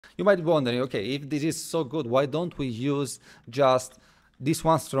You might be wondering, okay, if this is so good, why don't we use just this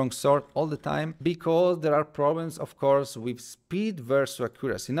one strong sword all the time? Because there are problems, of course, with speed versus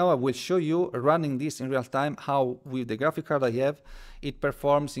accuracy. Now I will show you running this in real time, how with the graphic card I have, it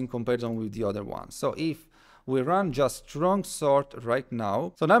performs in comparison with the other one. So if we run just strong sword right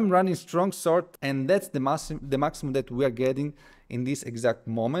now, so now I'm running strong sword, and that's the maximum that we are getting in this exact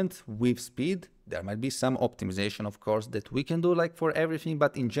moment with speed. There might be some optimization, of course, that we can do like for everything,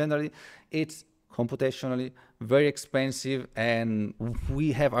 but in general, it's computationally very expensive, and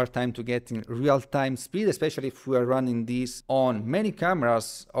we have our time to get in real-time speed, especially if we are running this on many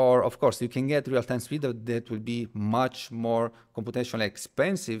cameras. Or of course you can get real-time speed that will be much more computationally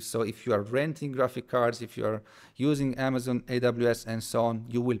expensive. So if you are renting graphic cards, if you are using Amazon AWS and so on,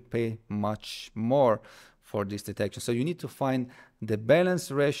 you will pay much more for this detection. So you need to find the balance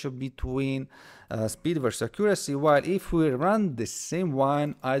ratio between speed versus accuracy, while if we run the same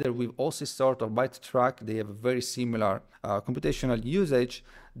one either with OC sort or byte track, they have a very similar computational usage,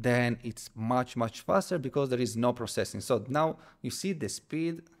 then it's much faster because there is no processing. So now you see the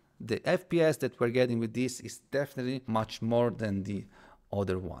speed, the FPS that we're getting with this is definitely much more than the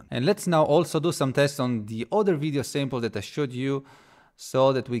other one. And let's now also do some tests on the other video sample that I showed you,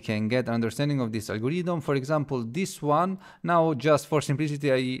 so that we can get an understanding of this algorithm. For example, this one, now just for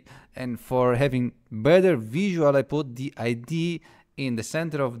simplicity and for having better visual, I put the ID in the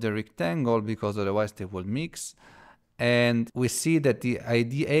center of the rectangle because otherwise they will mix. And we see that the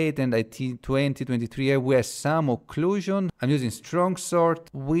ID8 and ID20, 23, we have some occlusion. I'm using strong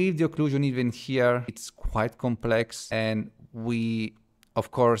sort with the occlusion even here. It's quite complex, and of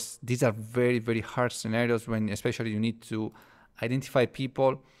course, these are very hard scenarios when especially you need to identify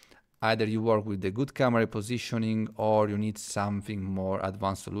people. Either you work with the good camera positioning, or you need something more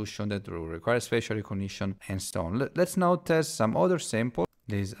advanced solution that will require facial recognition and so on. Let's now test some other sample.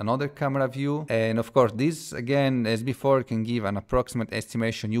 There is another camera view, and of course this again, as before, can give an approximate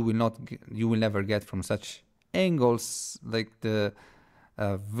estimation. You will never get from such angles like the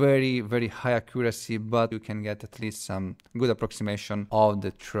very high accuracy, but you can get at least some good approximation of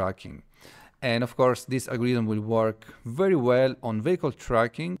the tracking. And of course, this algorithm will work very well on vehicle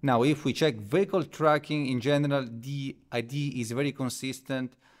tracking. Now, if we check vehicle tracking in general, the ID is very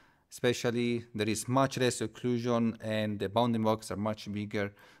consistent, especially there is much less occlusion and the bounding boxes are much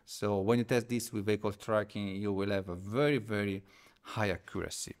bigger. So when you test this with vehicle tracking, you will have a very high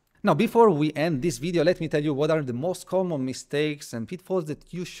accuracy. Now, before we end this video, let me tell you what are the most common mistakes and pitfalls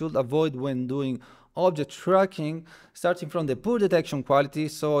that you should avoid when doing object tracking, starting from the poor detection quality.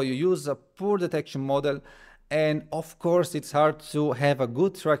 So you use a poor detection model, and of course it's hard to have a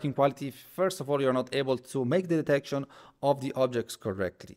good tracking quality if first of all you're not able to make the detection of the objects correctly.